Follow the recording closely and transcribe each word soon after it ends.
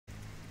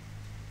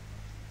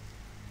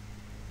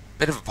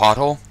bit of a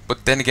pothole,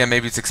 but then again,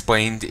 maybe it's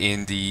explained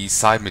in the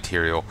side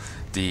material.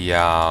 The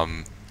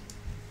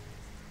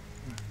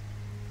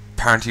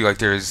apparently, like,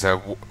 there's a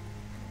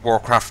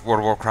World of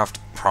Warcraft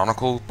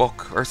Chronicle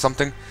book or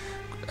something,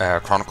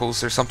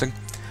 Chronicles or something,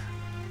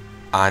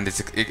 and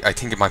I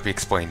think it might be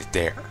explained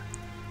there.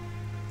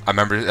 I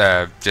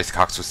remember Jesse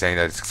Cox was saying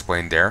that it's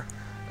explained there.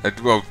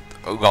 Well,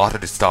 a lot of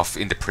the stuff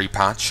in the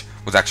pre-patch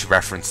was actually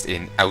referenced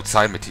in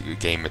outside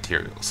game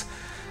materials,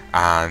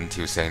 and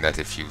he was saying that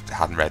if you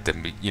hadn't read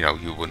them, you know,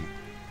 you wouldn't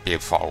be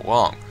able to follow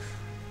along.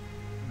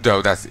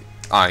 Though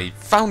I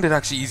found it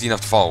actually easy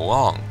enough to follow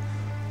along,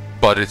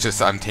 but it's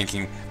just, I'm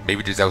thinking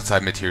maybe there's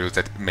outside materials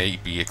that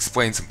maybe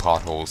explain some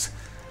potholes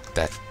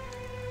that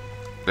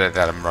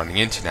I'm running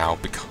into now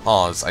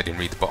because I didn't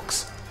read the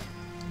books.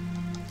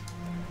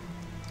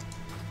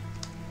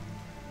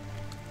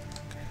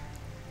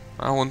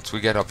 Well, once we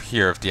get up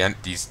here, if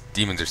these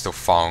demons are still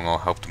following, I'll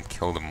help them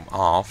kill them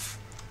off.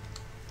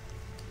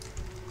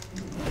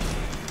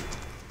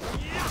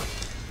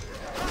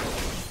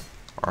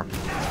 Or,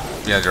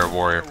 yeah, they're a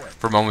warrior.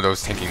 For a moment I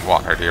was thinking,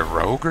 what, are they a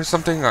rogue or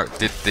something? Or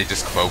did they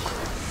just cloak?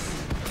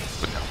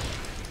 But no.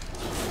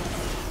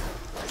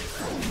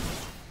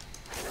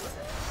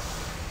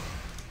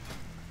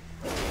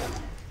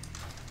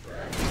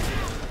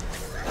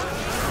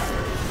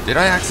 Did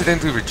I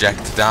accidentally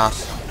reject that?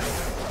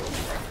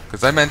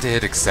 Because I meant to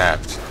hit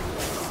accept.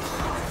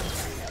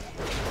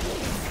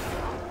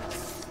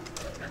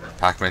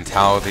 Pack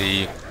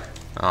mentality.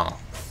 Oh.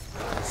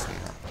 That's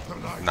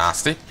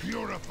nasty.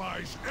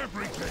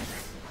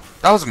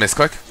 That was a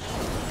misclick.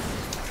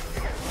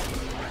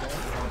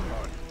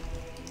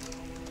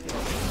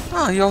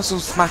 Oh, he also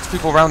smacks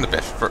people around a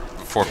bit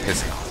before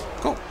pissing off.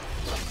 Cool.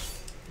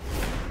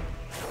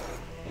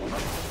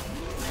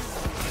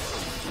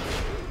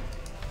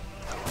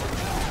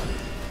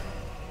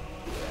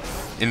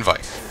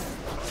 Invite.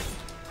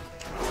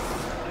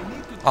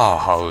 Oh,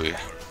 holy.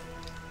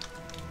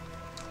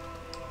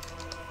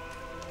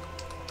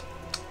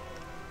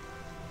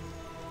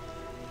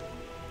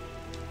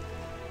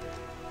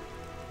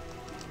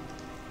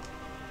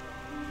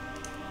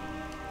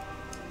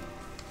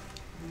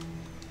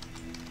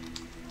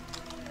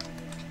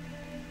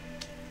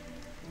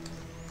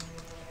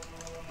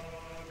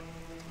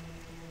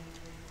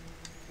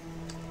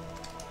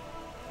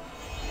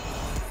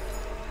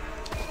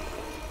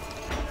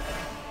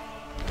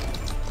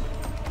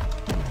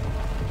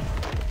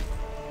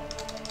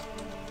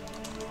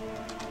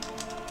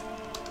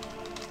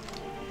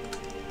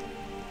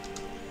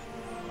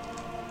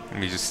 Let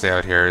me just stay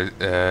out here.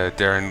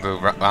 They're in the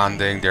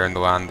landing, they're in the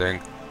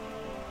landing.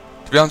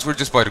 To be honest, we're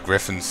just by the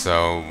griffins,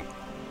 so...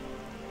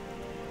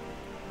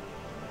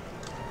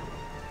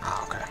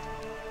 Ah, okay.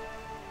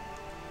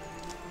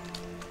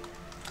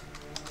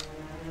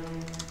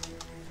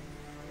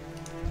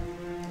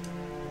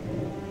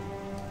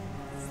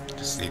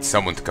 Just need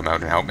someone to come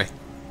out and help me.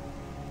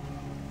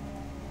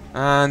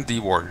 And the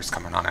warrior's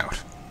coming on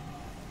out.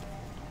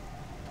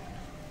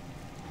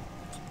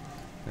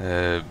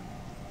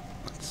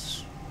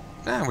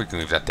 We can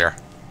leave that there.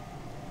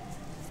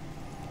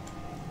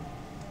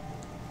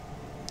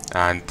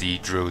 And the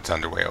druid's on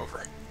their way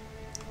over.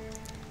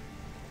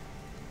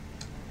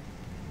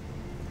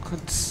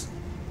 Could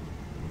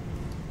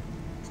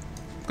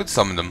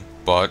summon them,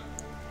 but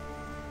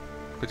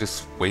could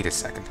just wait a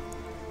second.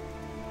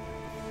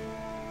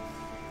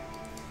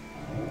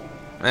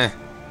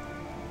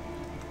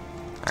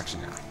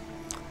 Actually, no.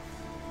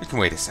 We can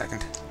wait a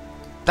second.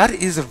 That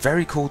is a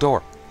very cool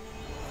door.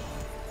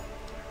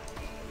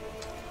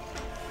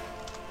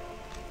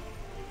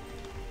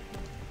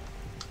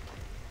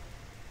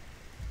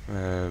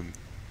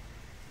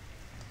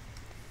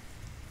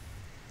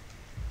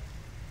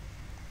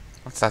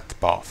 What's that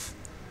debuff?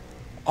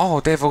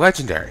 Oh, they have a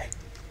legendary.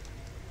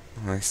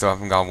 I still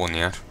haven't got one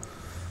yet.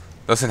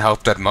 Doesn't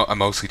help that I'm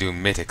mostly doing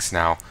mythics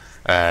now.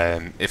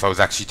 If I was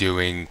actually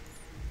doing,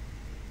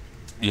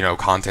 you know,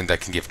 content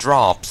that can give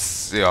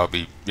drops, I'll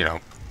be, you know,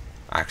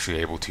 actually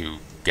able to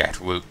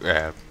get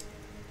I'd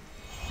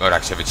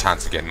actually have a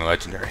chance of getting a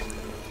legendary.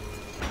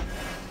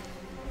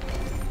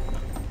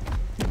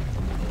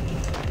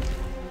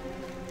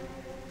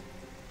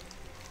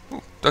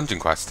 Ooh, dungeon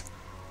quest.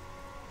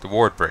 The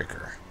Ward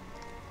Breaker.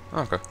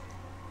 Okay.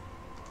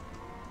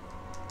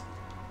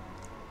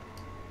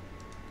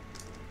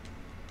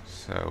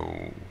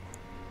 So...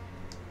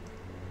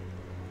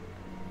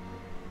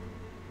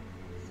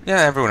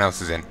 yeah, everyone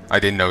else is in. I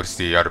didn't notice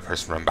the other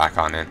person run back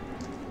on in.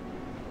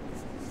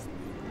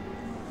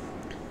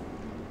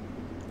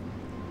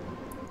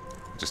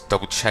 Just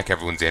double check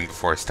everyone's in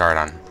before I start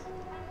on.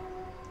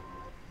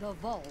 The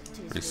vault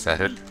is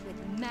Reset it.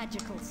 with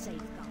magical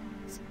safeguards.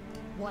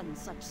 One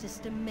such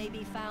system may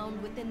be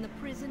found within the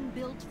prison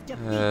built to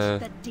defeat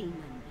the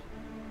demon.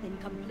 Then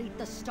complete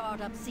the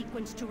startup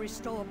sequence to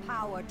restore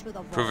power to the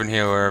vault. Proven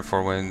healer,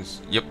 4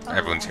 wins. Yep,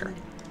 everyone's here.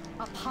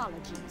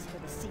 Apologies for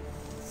the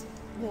sequence.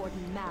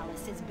 Warden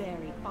Malice is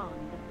very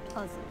fond of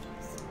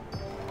puzzles.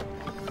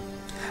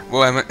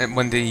 Well,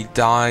 when they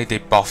die, they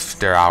buff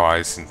their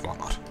allies and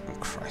whatnot. Oh,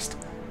 Christ.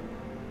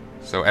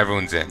 So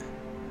everyone's in.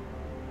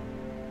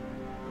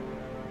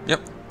 Yep.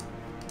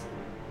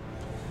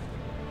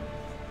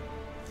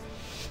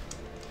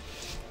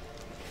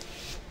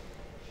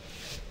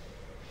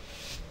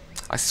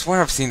 I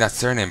swear I've seen that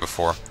surname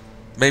before.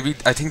 Maybe,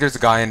 I think there's a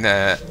guy in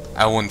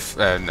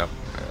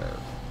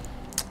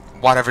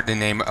whatever the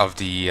name of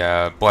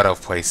the Blood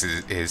Elf place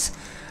is.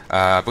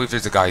 I believe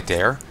there's a guy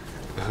there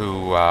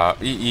who,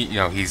 you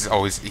know,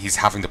 he's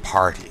having the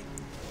party.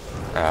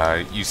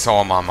 You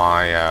saw him on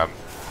my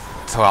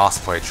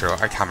last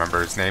playthrough. I can't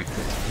remember his name.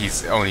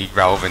 He's only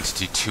relevant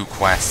to 2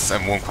 quests,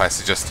 and one quest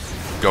is just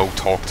go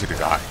talk to the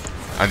guy,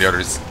 and the other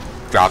is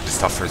grab the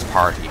stuff for his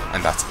party,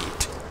 and that's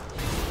it.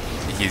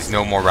 He's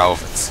no more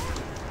relevance.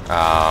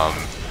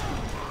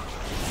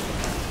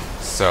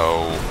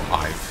 So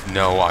I've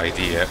no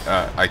idea.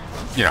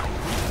 You know,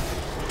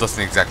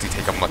 doesn't exactly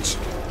take up much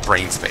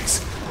brain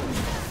space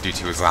due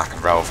to his lack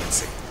of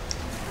relevancy.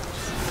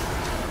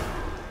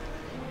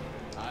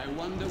 I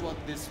wonder what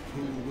this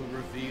pool will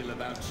reveal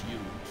about you,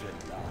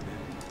 Jelani.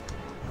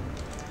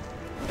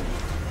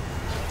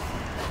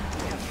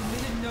 You have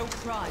committed no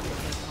crime,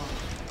 Mythic.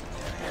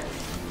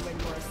 You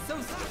and your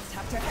associates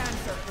have to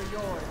answer for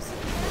yours.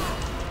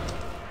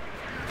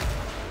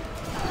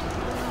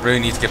 Really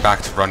need to get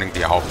back to running the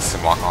alts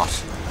and whatnot.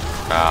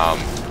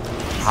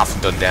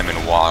 Haven't done them in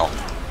a while.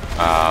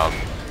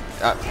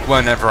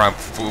 Whenever I'm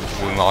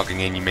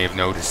logging in, you may have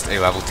noticed a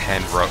level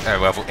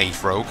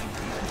 8 rogue.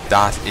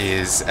 That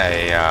is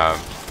a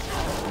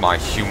my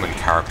human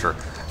character.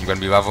 I'm going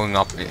to be leveling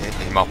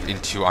him up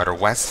into either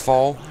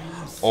Westfall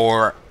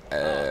or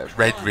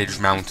Red Ridge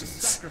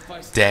Mountains.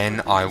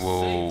 Then I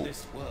will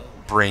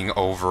bring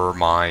over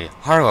my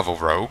higher level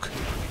rogue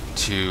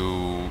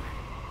to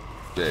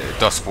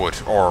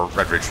Duskwood or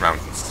Red Ridge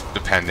Mountains,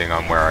 depending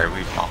on where I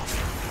leave him off.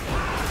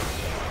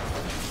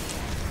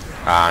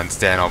 And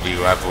then I'll be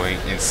leveling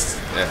in.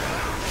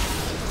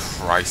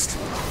 Christ.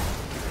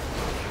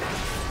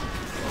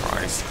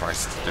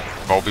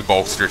 They've all be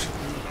bolstered.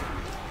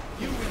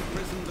 You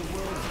imprisoned the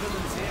world's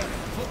villains here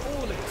for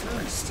all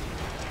eternity.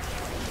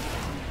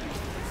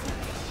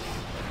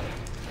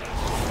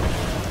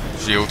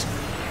 Shield.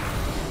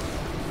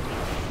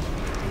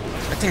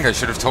 I think I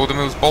should have told him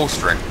it was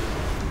bolstering.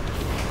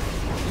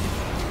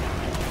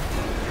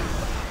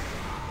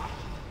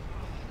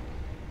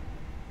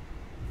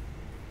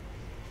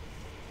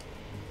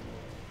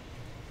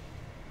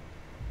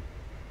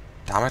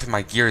 Damn it,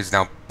 my gear is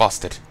now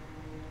busted.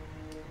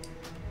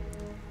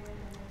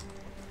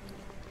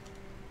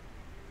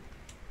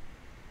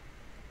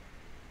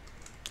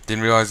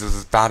 Didn't realize it was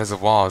as bad as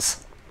it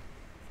was.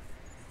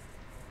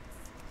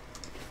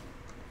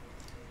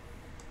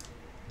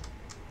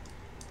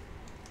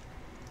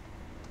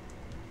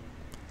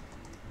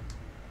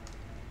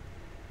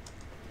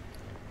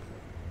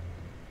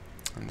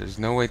 And there's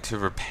no way to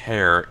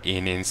repair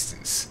in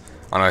instance,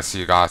 unless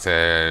you got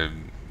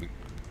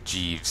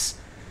Jeeves.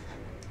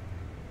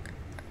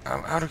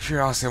 Out of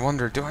curiosity, I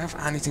wonder, do I have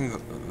anything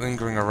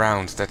lingering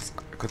around that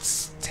could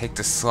take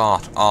the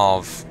slot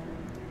of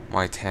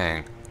my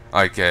thing?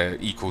 Like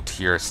equal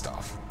tier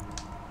stuff?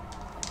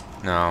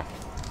 No.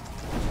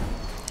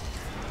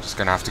 Just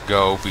gonna have to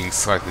go being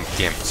slightly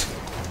gimped.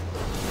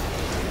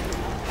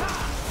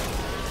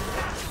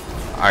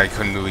 I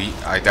couldn't leave.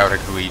 I doubt I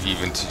could leave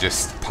even to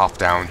just pop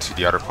down to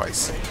the other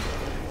place.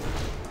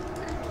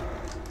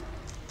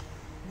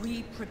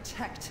 We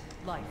protect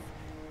life,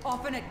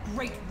 often at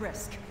great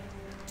risk.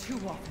 Too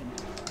often.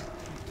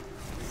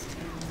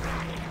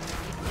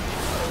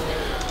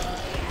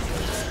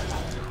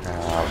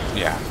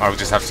 Yeah, I'll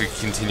just have to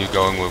continue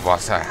going with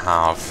what I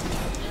have.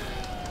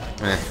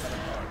 I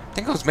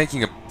think I was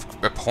making a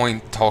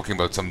point, talking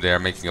about something there,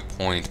 making a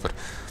point, but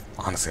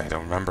honestly I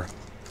don't remember.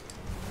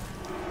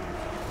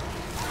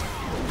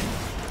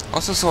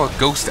 Also saw a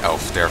ghost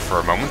elf there for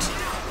a moment.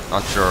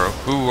 Not sure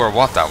who or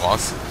what that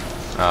was.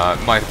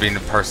 It might have been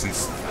a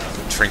person's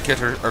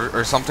trinket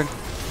or something.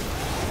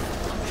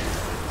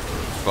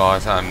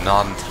 But I'm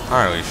not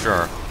entirely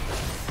sure.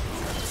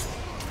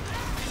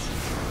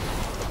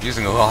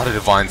 Using a lot of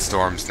Divine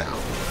Storms now.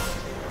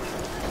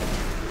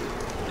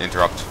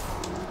 Interrupt.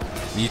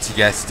 Need to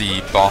get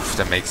the buff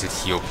that makes it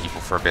heal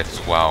people for a bit as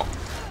well,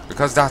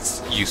 because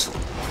that's useful.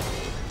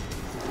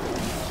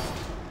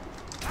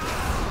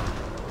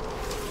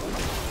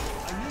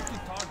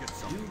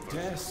 You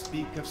dare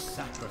speak of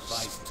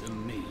sacrifice to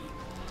me?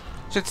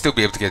 Should still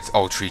be able to get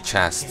all 3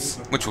 chests,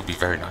 which will be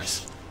very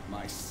nice.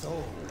 My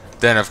soul.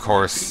 Then, of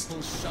course,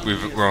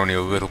 we're only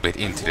a little bit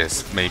into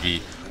this.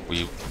 Maybe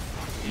we,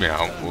 you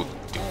know, will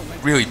do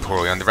really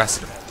poorly on the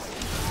rest of it.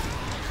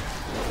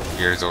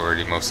 Gear's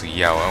already mostly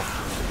yellow.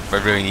 If I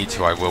really need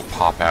to, I will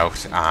pop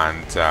out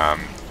and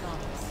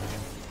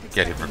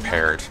get it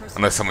repaired.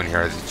 Unless someone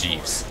here has a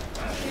Jeeves.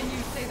 Can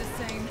you say the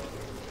same?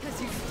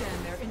 As you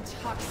stand there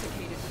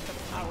intoxicated with the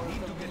power of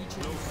the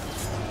Legion.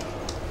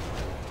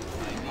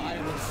 I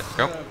will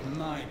serve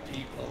my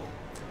people,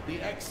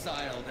 the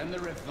exiled and the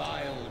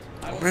reviled.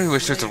 I really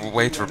wish there's a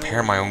way to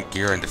repair my own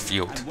gear in the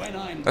field.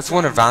 That's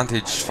one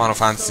advantage Final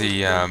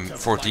Fantasy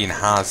 14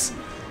 has.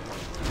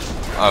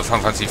 Final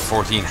Fantasy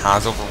 14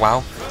 has over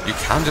WoW, you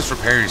can just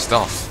repair your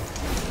stuff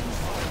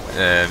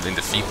in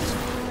the field.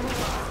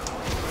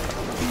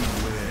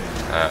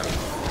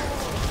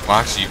 Well,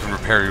 actually, you can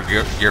repair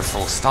your gear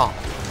full stop.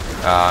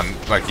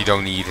 Like, you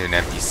don't need an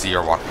NPC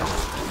or whatnot.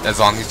 As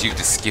long as you have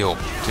the skill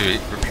to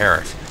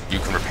repair it, you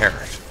can repair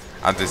it.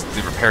 And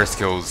the repair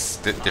skills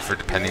differ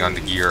depending on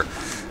the gear.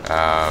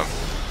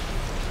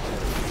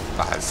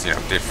 As you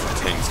know, different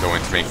things go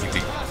into making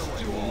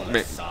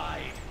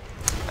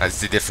as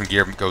the different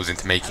gear goes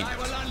into making it.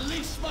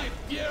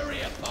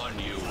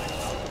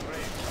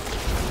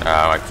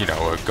 Like, you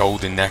know, a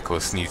golden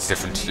necklace needs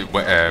different.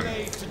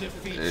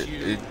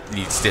 It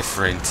needs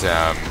different,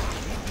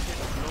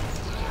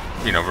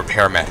 you know,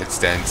 repair methods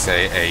than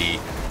say a,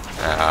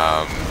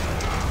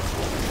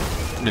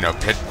 you know,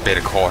 bit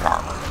of court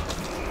armor.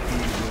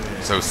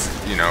 So,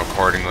 you know,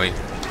 accordingly,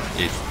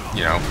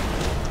 you know,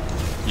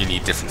 you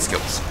need different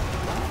skills.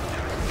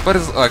 But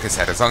like I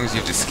said, as long as you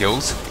have the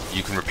skills,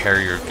 you can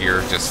repair your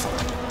gear just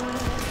fine.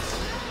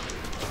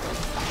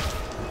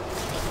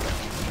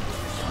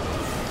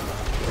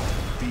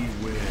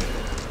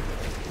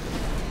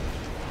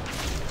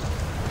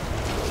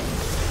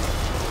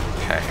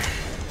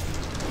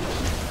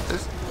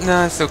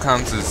 Nah, it still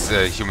counts as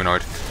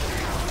humanoid,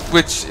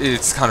 which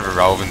is kind of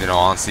irrelevant in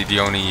all honesty. The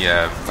only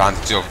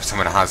advantage over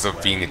someone has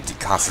of being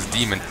cast as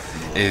demon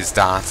is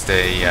that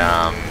they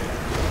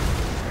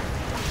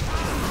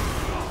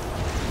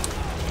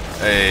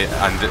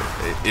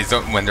is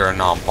when they're a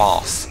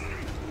non-boss.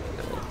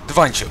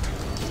 Divine Shield.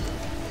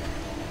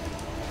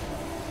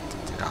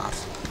 Do that.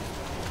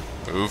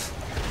 Move.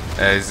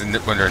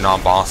 When they're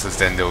non-bosses,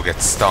 then they'll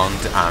get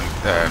stunned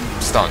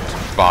and stunned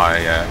by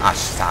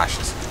ashes to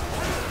ashes.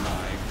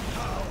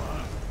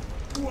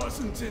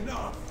 Wasn't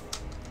enough.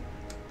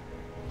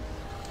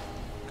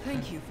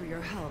 Thank you for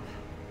your help.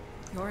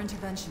 Your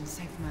intervention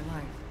saved my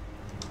life.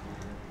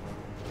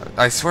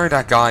 I swear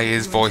that guy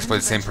is voiced by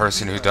the same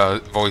person who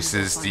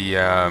voices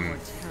the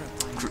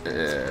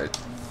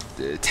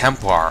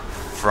Templar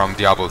from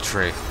Diablo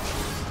 3.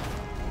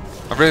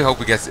 I really hope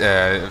we get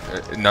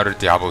another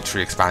Diablo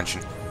 3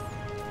 expansion.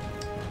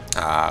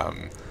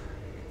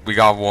 We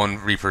got one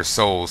Reaper's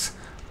Souls,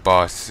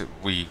 but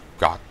we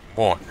got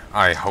one.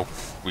 I hope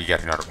we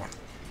get another one.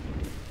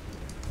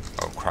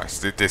 Oh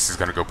Christ, this is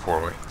gonna go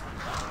poorly.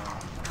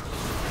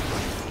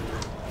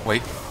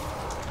 Wait.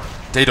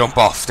 They don't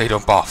buff, they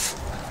don't buff.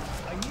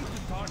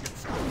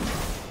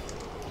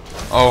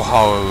 Oh,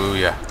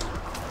 hallelujah.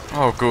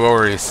 Oh,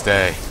 glorious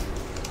day.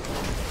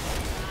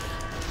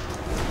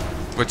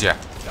 But yeah.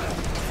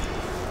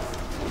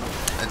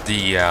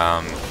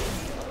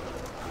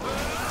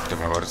 Don't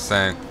know what it's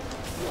saying.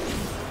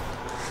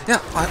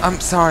 Yeah, I'm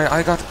sorry,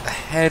 I got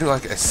ahead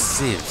like a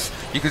sieve.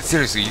 You could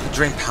seriously, you could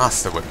drain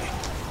pasta with me.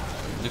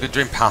 You could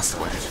drain pasta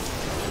with it.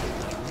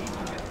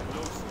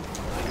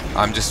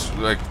 I'm just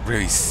like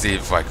really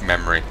sieve like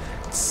memory.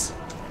 It's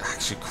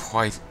actually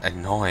quite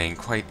annoying,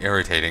 quite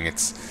irritating.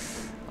 It's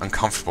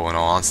uncomfortable in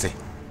all honesty.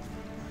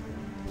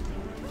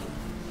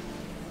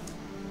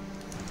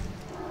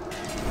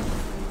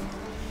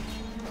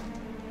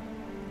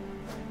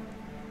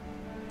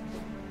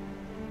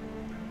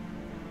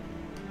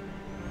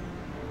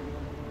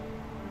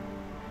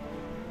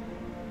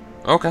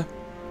 Okay.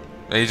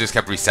 He just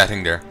kept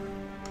resetting there.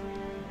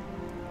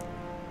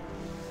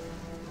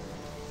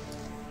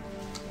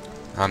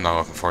 I'm not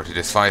looking forward to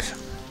this fight.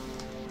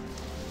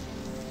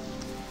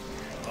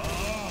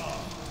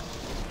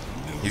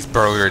 He's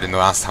burlier than the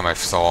last time I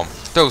saw him.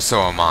 Though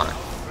so am I.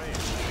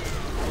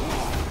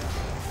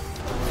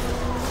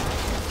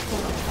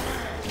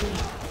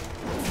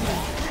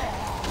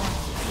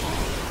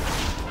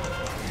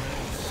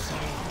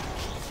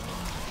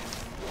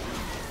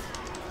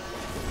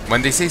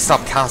 When they say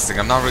stop casting,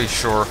 I'm not really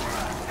sure.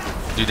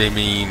 Do they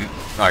mean,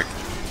 like,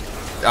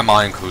 am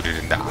I included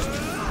in that?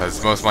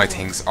 Because most of my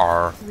things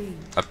are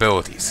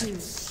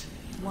abilities.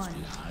 Your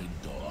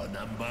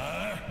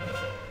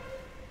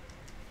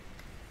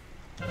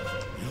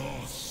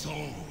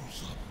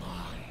souls are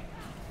mine.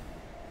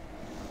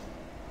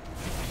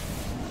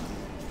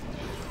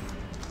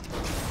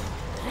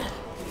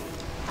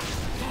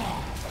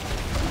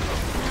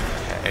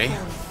 Okay.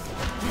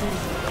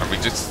 Are we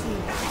just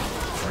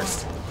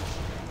first?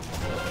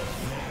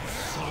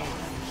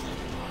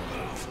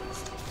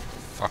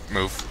 Fuck,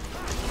 move.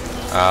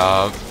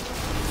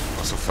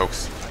 Also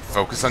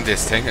focus on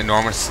this thing.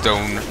 Enormous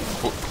stone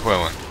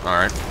quilling.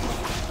 Alright.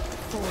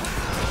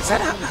 Is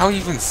that how you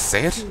even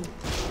say it?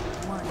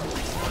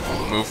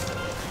 Move.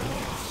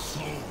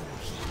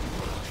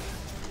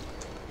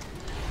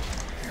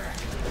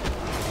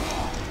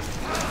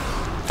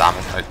 Damn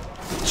it, I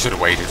should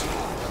have waited.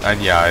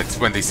 And yeah, it's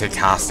when they say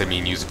cast, they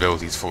mean use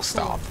abilities full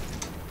stop.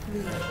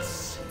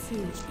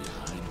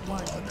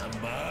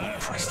 Oh,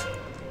 Christ.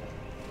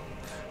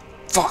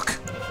 Fuck!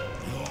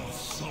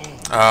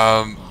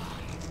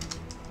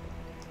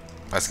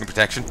 Asking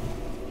protection.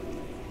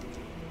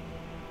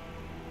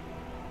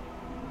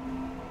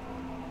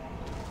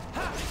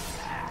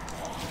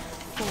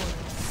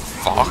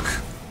 Fuck.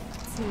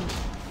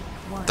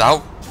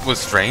 That was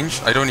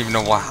strange. I don't even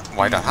know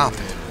why that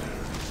happened.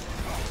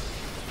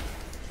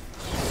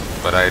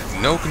 But I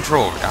had no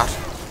control over that.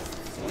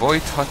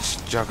 Void Touch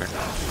Juggernaut.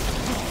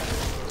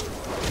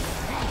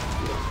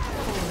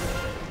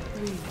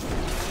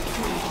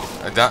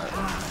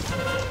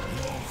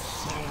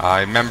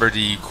 I remember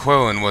the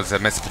Quillen was a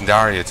Miss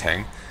Pandaria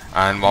thing,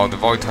 and while the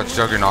Void Touch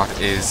Juggernaut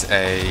is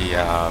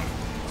a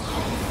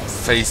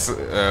face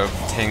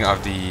thing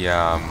of the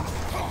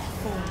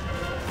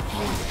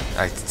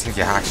I think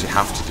you actually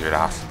have to do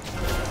that.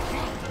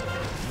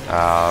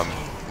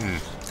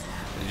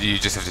 You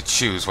just have to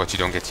choose what you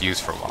don't get to use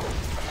for a while.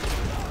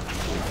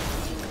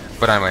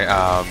 But anyway,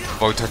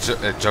 Void Touch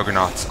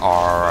Juggernauts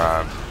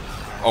are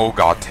oh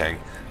god thing.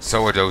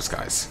 So are those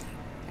guys.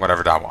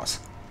 Whatever that was.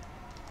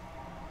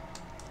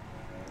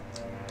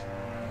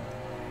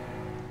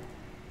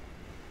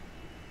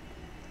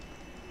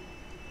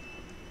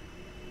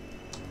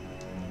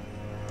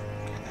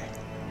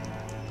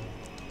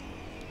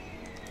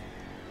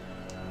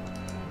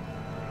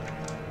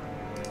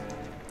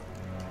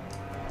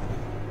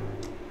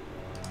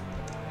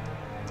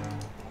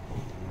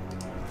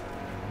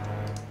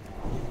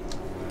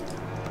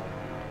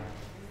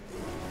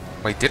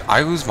 Wait, did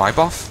I lose my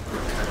buff?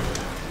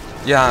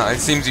 Yeah, it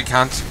seems you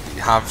can't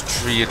have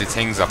 3 of the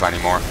things up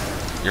anymore.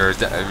 You're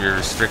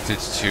restricted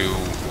to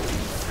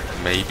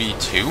maybe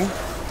 2,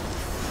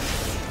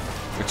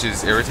 which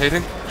is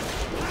irritating.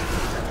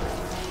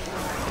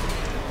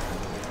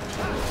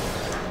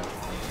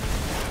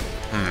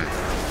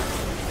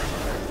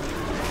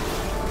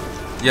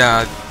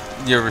 Yeah,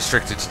 you're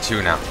restricted to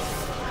 2 now.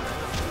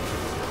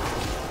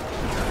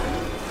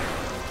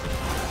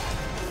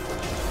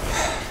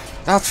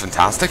 That's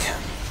fantastic. I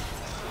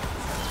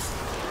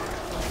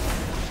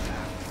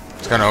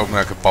was kind of hoping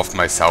I could buff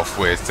myself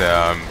with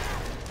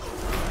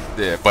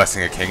the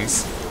Blessing of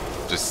Kings.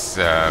 Just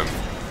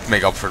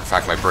make up for the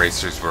fact my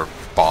bracers were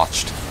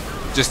botched.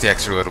 Just the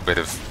extra little bit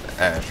of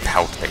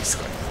health,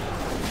 basically.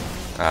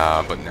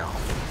 But no.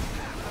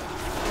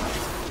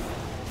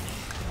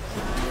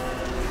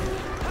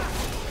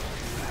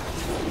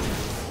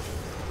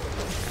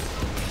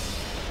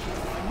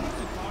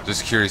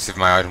 Just curious if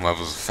my item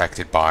level is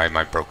affected by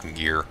my broken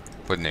gear,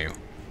 but no.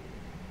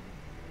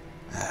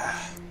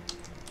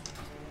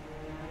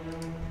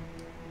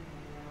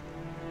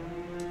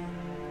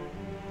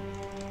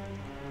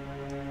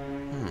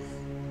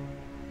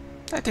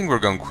 I think we're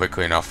going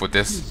quickly enough with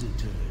this.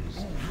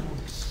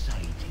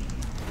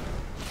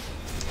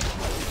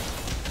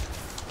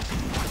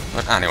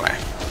 But anyway.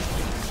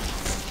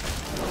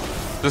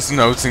 Just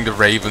noticing the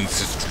Ravens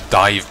just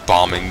dive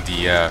bombing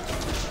the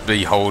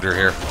Beholder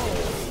here.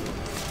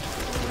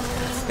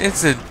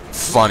 It's a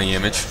funny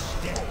image.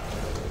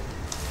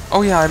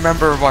 Oh yeah, I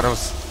remember what I was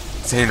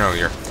saying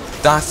earlier.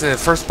 That's the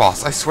first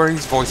boss. I swear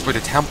he's voiced by the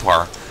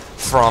Templar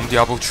from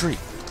Diablo 3.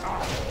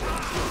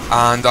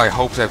 And I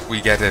hope that we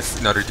get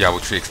another Diablo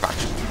 3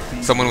 expansion.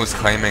 Someone was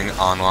claiming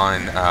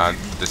online,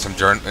 there's some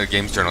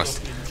games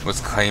journalist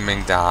was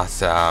claiming that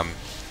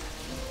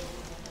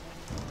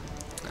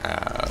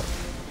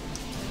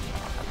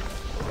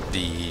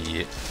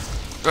the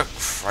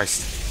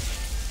Christ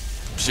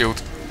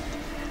shield.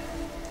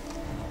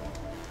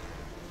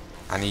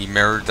 Any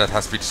mirror that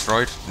has to be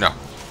destroyed? No.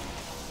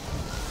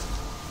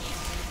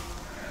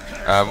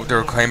 They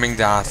were claiming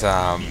that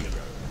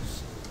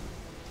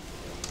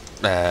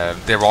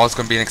there was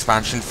going to be an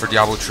expansion for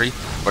Diablo 3,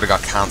 but it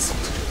got cancelled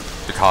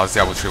because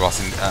Diablo 3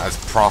 wasn't as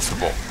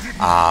profitable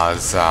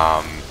as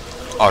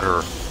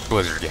other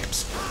Blizzard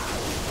games.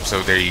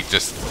 So they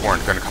just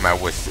weren't going to come out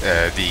with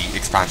the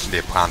expansion they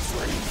had planned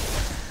for it.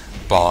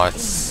 But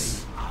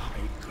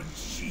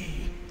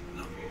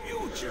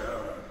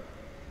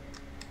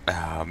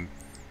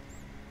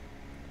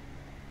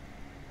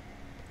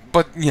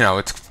but, you know,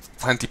 it's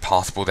plenty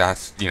possible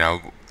that, you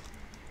know,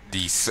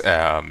 these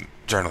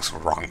journalists were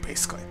wrong,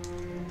 basically.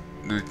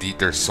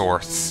 Their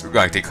source,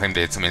 like, they claimed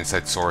they had some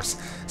inside source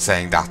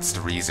saying that's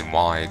the reason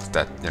why,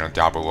 that, you know,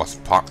 Diablo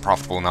wasn't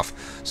profitable enough,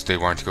 so they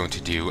weren't going to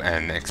do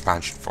an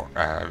expansion for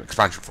it.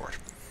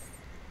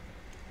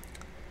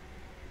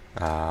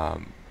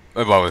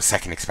 Well, a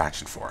second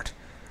expansion for it.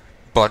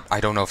 But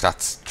I don't know if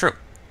that's true.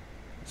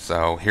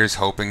 So here's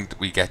hoping that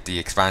we get the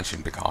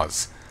expansion,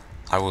 because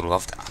I would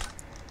love that.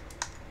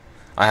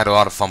 I had a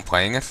lot of fun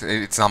playing it.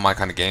 It's not my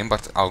kind of game,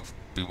 but I'll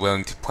be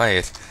willing to play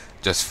it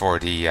just for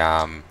the, you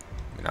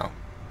know,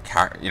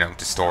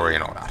 the story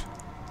and all that.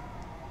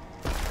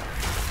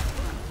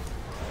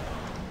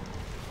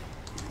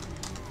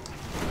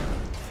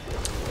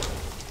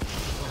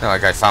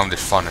 Like, I found it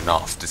fun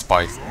enough,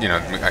 despite, you know,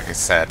 like I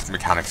said,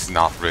 mechanics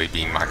not really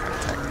being my kind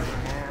of thing.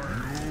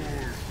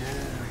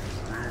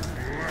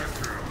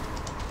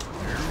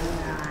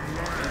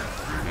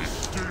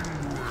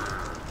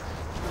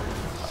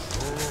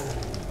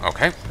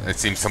 Okay, it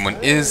seems someone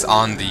is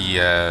on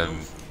the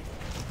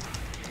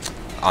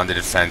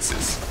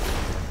defenses.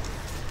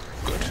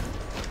 Good,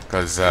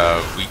 because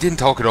we didn't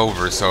talk it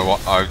over, so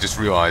I just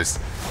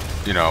realized,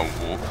 you know,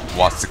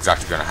 what's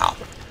exactly going to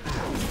happen.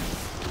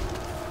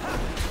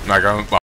 Like, well,